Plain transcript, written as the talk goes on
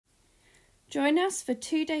Join us for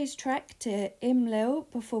 2 days trek to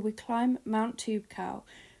Imlil before we climb Mount Toubkal.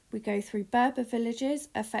 We go through Berber villages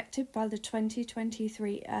affected by the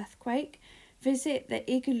 2023 earthquake, visit the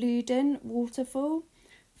Iguluden waterfall,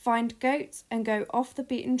 find goats and go off the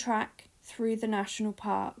beaten track through the national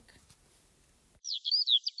park.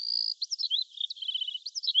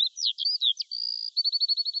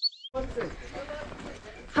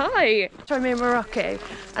 Hi, I'm in Morocco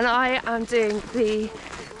and I am doing the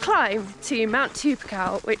climb to Mount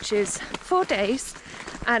Toubkal, which is 4 days,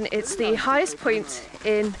 and it's the highest point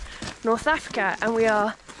in North Africa, and we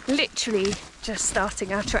are literally just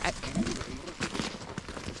starting our trek.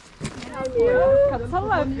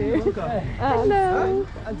 Hello.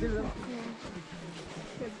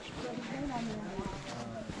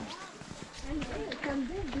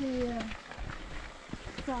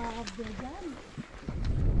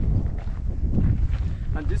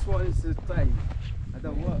 And this one is the time. I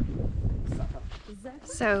don't work.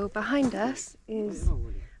 So behind us is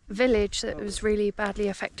a village that was really badly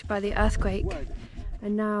affected by the earthquake,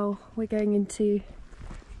 and now we're going into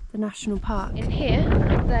the national park. In here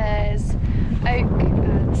there's oak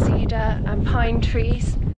and cedar and pine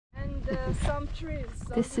trees. And some trees.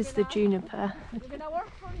 So this is the juniper. You're gonna work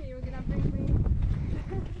for me, you're gonna bring me.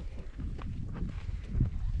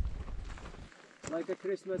 Like a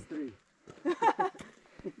Christmas tree.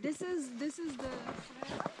 This is the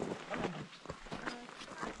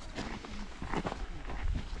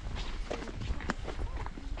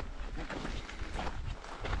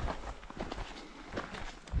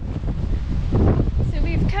So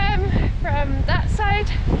we've come from that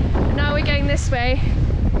side and now we're going this way,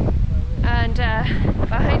 and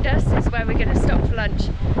behind us is where we're going to stop for lunch.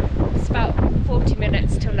 It's about 40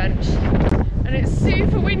 minutes till lunch and it's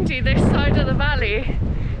super windy this side of the valley.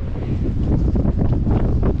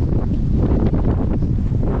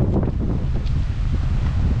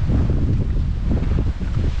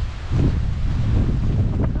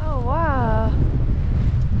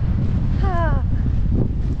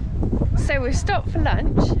 So we've stopped for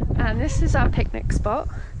lunch and this is our picnic spot,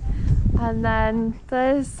 and then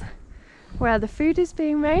there's where the food is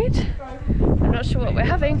being made. I'm not sure what we're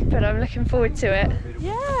having, but I'm looking forward to it.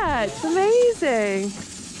 Yeah, it's amazing.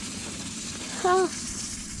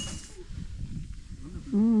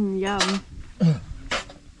 Yum.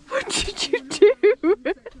 What did you do?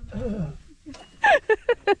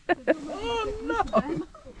 Oh no!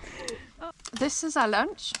 This is our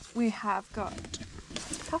lunch. We have got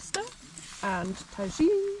pasta and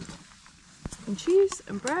tagine and cheese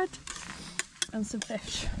and bread and some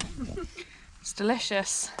fish. It's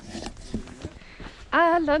delicious.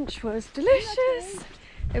 Our lunch was delicious.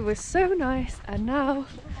 It was so nice, and now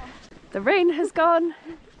the rain has gone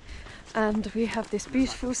and we have this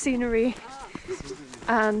beautiful scenery,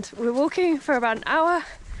 and we're walking for about an hour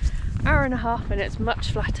and a half, and it's much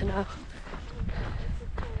flatter now.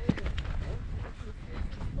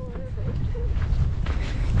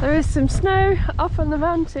 There is some snow up on the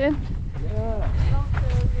mountain. Yeah.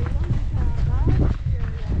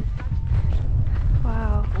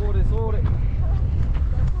 Wow. Sorry.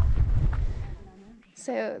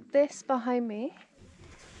 So this behind me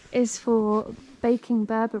is for baking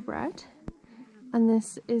Berber bread, and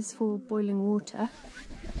this is for boiling water.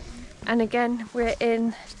 And again, we're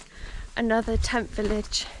in another tent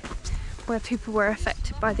village where people were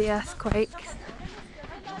affected by the earthquake.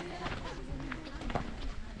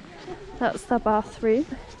 That's the bathroom.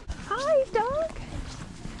 Hi, dog.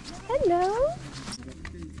 Hello.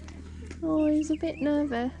 Oh, he's a bit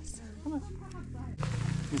nervous.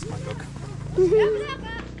 Here's my dog.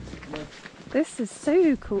 This is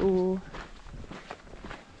so cool.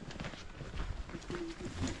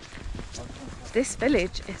 This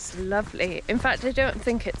village is lovely. In fact, I don't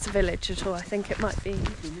think it's a village at all. I think it might be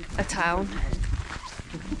a town.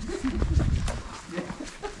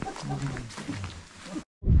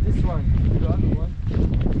 This one, the other one,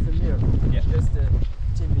 it's a mirror. Yeah. Just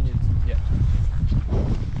 10 minutes. Yeah.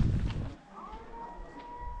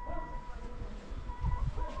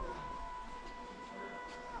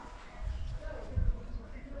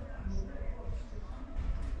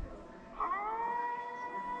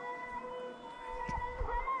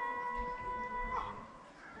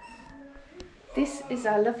 This is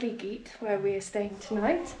our lovely gate where we are staying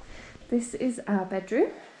tonight. This is our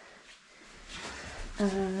bedroom.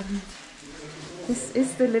 This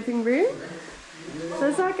is the living room.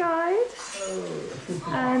 There's our guide.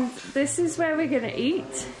 And this is where we're going to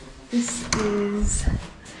eat. This is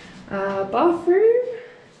our bathroom.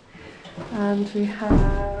 And we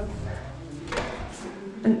have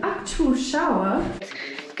an actual shower.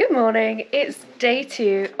 Good morning, it's day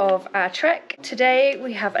 2 of our trek. Today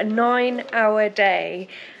we have a 9-hour day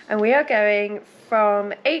and we are going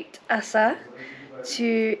from 8 Asa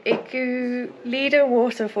to Igulida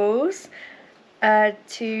Waterfalls,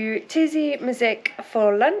 to Tizi Mazik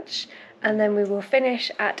for lunch, and then we will finish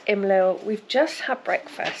at Imlil. We've just had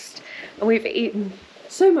breakfast and we've eaten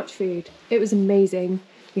so much food. It was amazing.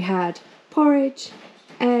 We had porridge,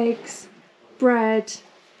 eggs, bread,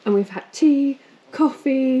 and we've had tea,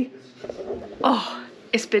 coffee. Oh,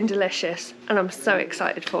 it's been delicious and I'm so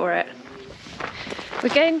excited for it. We're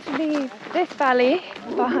going to leave this valley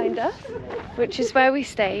behind us, which is where we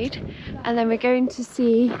stayed, and then we're going to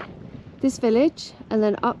see this village, and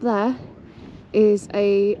then up there is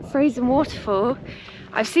a frozen waterfall.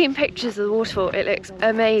 I've seen pictures of the waterfall, it looks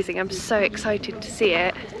amazing. I'm so excited to see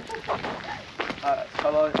it.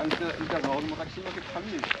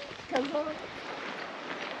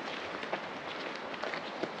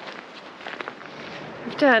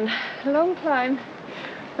 We've done a long climb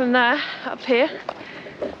from there up here,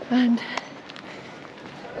 and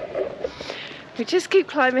we just keep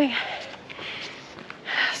climbing,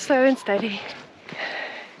 slow and steady.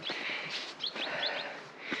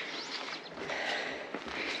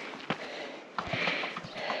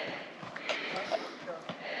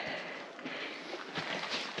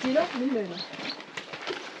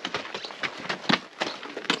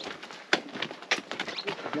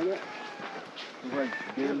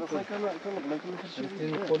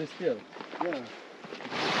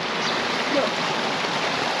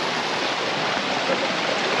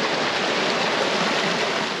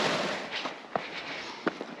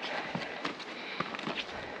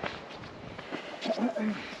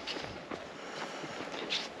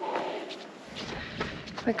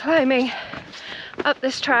 We're climbing up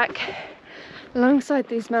this track alongside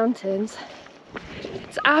these mountains.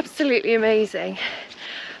 It's absolutely amazing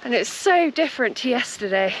and it's so different to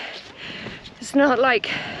yesterday. It's not like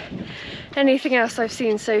anything else I've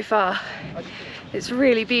seen so far. It's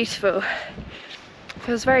really beautiful. It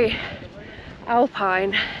feels very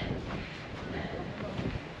alpine.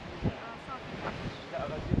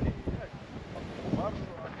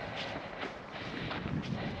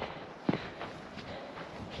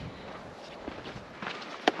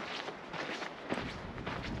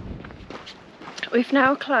 We've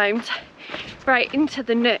now climbed right into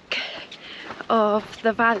the nook of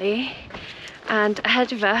the valley, and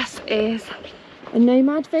ahead of us is a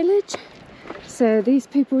nomad village. So these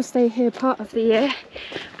people stay here part of the year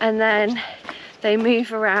and then they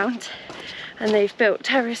move around, and they've built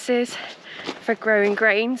terraces for growing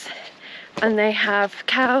grains, and they have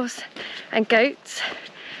cows and goats,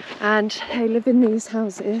 and they live in these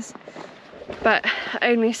houses but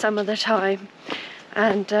only some of the time.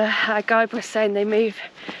 And our guide was saying they move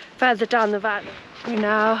further down the valley. We're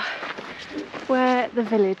now where the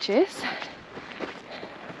village is.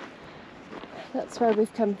 That's where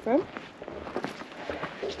we've come from.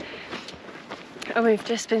 And we've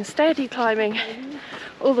just been steady climbing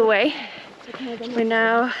all the way. We're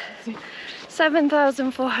now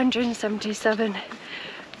 7,477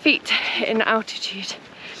 feet in altitude.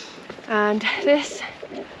 And this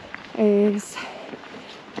is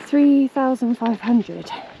 3,500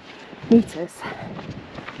 meters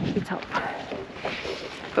to the top.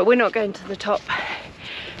 But we're not going to the top.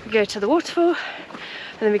 We go to the waterfall and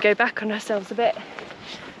then we go back on ourselves a bit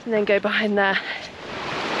and then go behind there.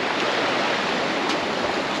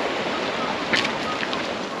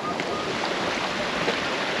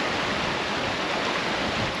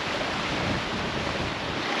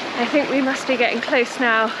 I think we must be getting close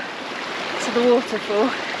now to the waterfall.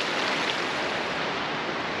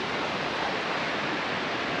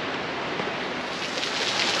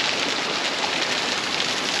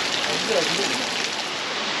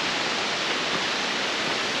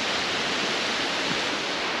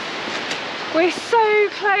 We're so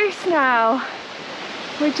close now.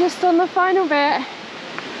 We're just on the final bit,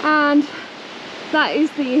 and that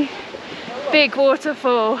is the big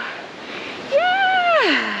waterfall.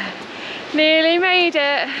 Yeah! Nearly made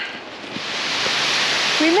it.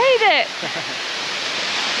 We made it!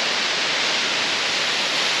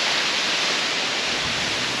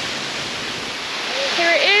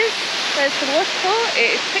 Here it is. There's the waterfall.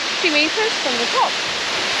 It is 60 meters from the top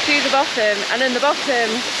to the bottom, and in the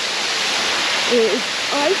bottom is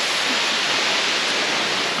ice.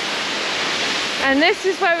 And this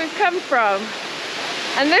is where we've come from,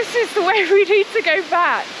 and this is the way we need to go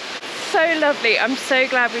back. So lovely. I'm so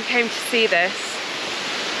glad we came to see this.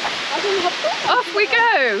 Off we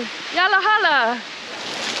go. Yalla hala.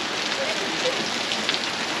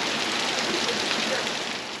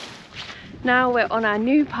 now we're on our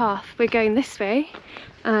new path. We're going this way,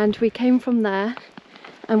 and we came from there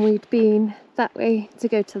and we'd been that way to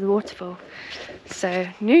go to the waterfall. So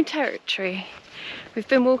new territory. We've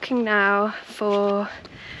been walking now for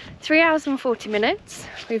 3 hours and 40 minutes.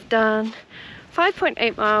 We've done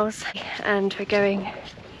 5.8 miles and we're going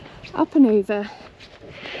up and over,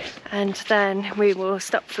 and then we will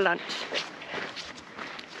stop for lunch.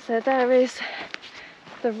 So there is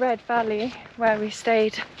the Red Valley where we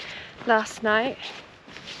stayed last night,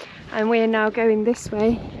 and we're now going this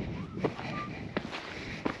way.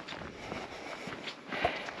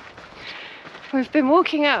 We've been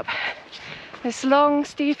walking up this long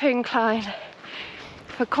steep incline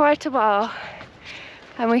for quite a while,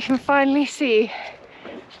 and we can finally see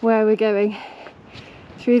where we're going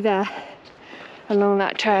through there along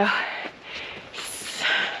that trail. It's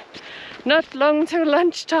not long till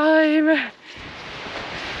lunchtime.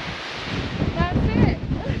 That's it.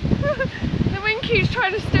 The wind keeps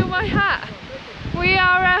trying to steal my hat. We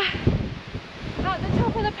are at the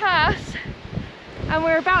top of the pass and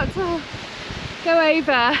we're about to go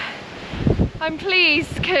over. I'm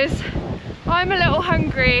pleased because I'm a little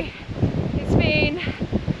hungry. It's been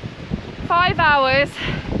 5 hours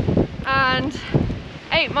and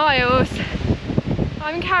 8 miles.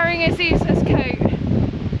 I'm carrying Aziza's coat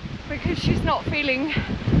because she's not feeling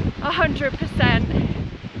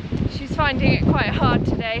 100%. She's finding it quite hard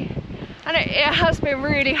today, and it has been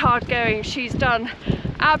really hard going. She's done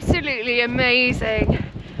absolutely amazing.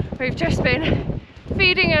 We've just been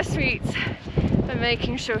feeding her sweets and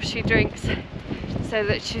making sure she drinks so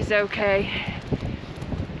that she's okay.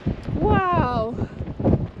 Wow!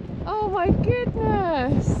 Oh my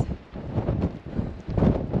goodness!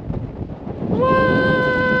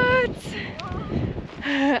 What?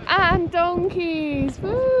 And donkeys!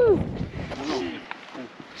 Woo!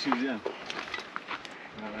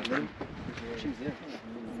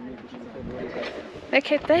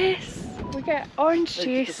 Look at this! We get orange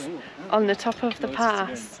juice on the top of the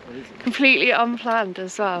pass. Completely unplanned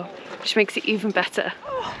as well, which makes it even better.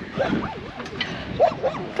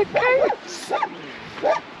 The goats!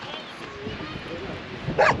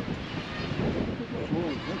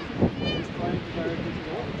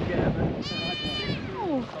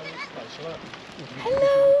 Oh.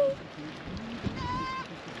 Hello!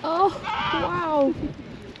 Oh, wow!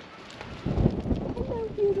 Hello,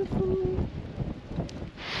 beautiful!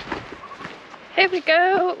 Here we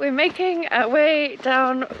go, we're making our way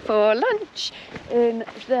down for lunch in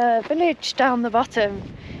the village down the bottom.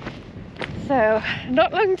 So,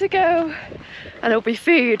 not long to go and there'll be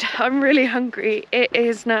food. I'm really hungry. It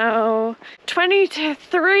is now 20 to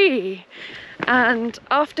 3 and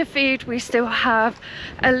after food we still have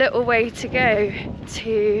a little way to go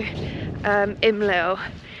to Imlil,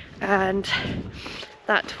 and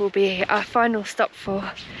that will be our final stop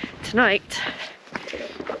for tonight.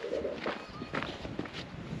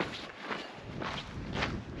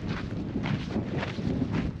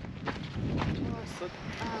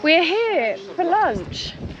 We're here for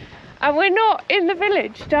lunch and we're not in the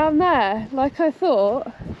village down there like I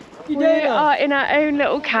thought. We are in our own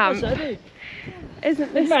little camp.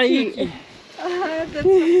 Isn't this cute?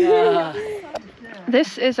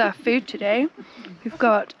 This is our food today. We've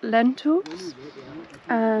got lentils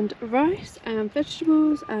and rice and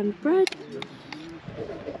vegetables and bread.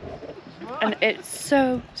 And it's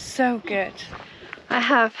so good. I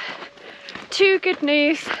have 2 good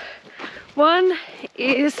news. One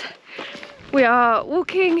is we are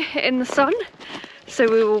walking in the sun, so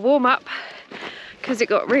we will warm up because it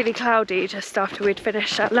got really cloudy just after we'd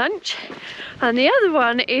finished our lunch. And the other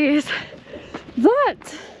one is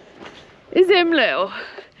that is Imlil.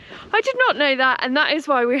 I did not know that, and that is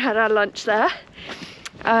why we had our lunch there.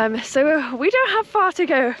 So we don't have far to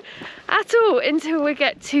go at all until we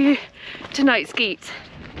get to tonight's gate.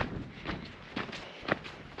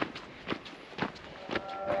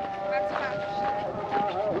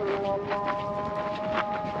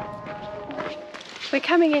 We're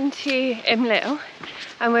coming into Imlil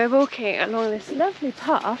and we're walking along this lovely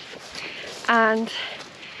path, and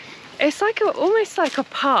it's like almost like a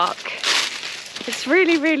park. It's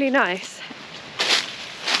really nice.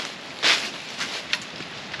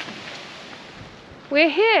 We're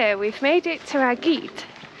here, we've made it to our gate.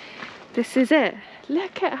 This is it.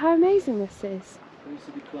 Look at how amazing this is.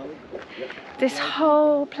 This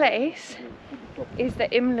whole place is the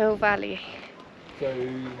Imlil Valley.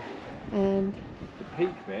 And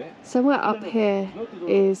somewhere up here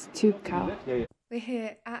is Tubkal. We're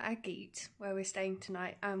here at our gate where we're staying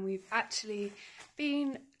tonight, and we've actually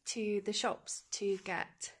been to the shops to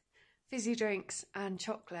get fizzy drinks and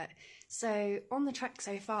chocolate. So on the trek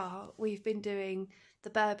so far, we've been doing the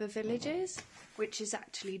Berber villages, which is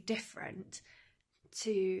actually different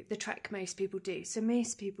to the trek most people do. So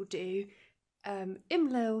most people do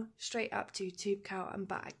Imlil straight up to Toubkal and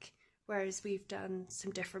back, whereas we've done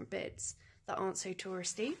some different bits that aren't so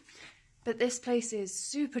touristy. But this place is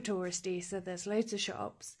super touristy, so there's loads of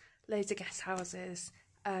shops, loads of guest houses,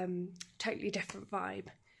 totally different vibe.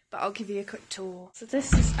 But I'll give you a quick tour. So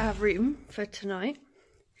this is our room for tonight.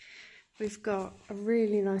 We've got a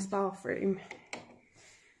really nice bathroom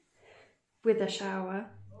with a shower.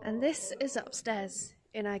 And this is upstairs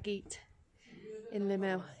in our gîte in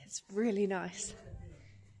Limel. It's really nice.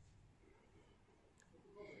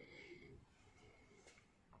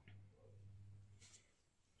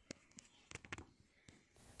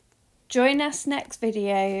 Join us next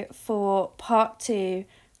video for part 2,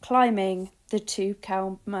 climbing the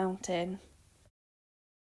Toubkal mountain.